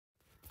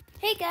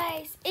Hey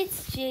guys,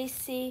 it's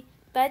JC,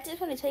 but I just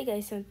want to tell you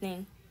guys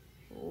something.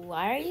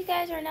 Why are you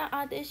guys not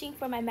auditioning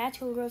for my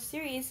Magical Girl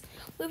series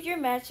with your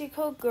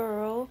Magical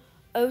Girl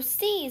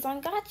OCs on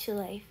Gotcha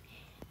Life?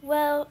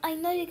 Well, I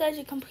know you guys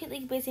are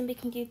completely busy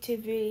making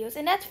YouTube videos,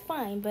 and that's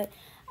fine, but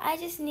I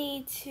just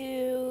need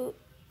to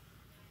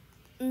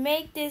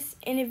make this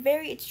in a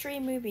very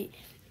extreme movie.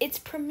 It's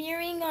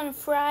premiering on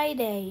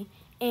Friday,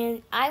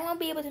 and I won't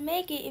be able to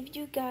make it if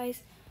you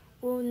guys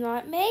will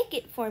not make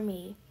it for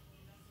me.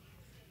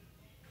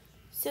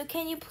 So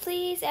can you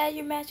please add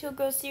your Magical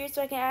Girls series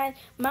so I can add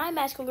my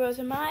Magical Girls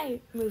in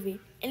my movie?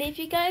 And if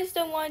you guys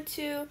don't want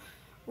to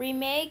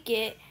remake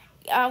it,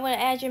 I want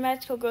to add your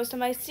Magical Girls to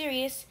my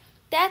series,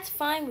 that's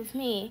fine with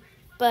me.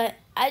 But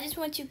I just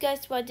want you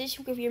guys to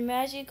audition with your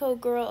Magical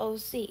Girl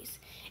OCs.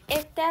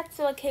 If that's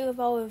okay with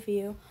all of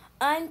you,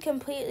 I'm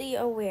completely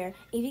aware.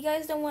 If you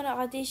guys don't want to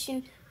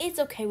audition, it's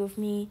okay with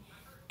me.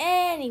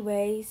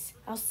 Anyways,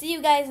 I'll see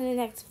you guys in the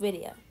next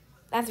video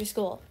after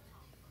school.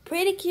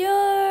 Pretty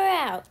Cure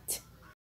out!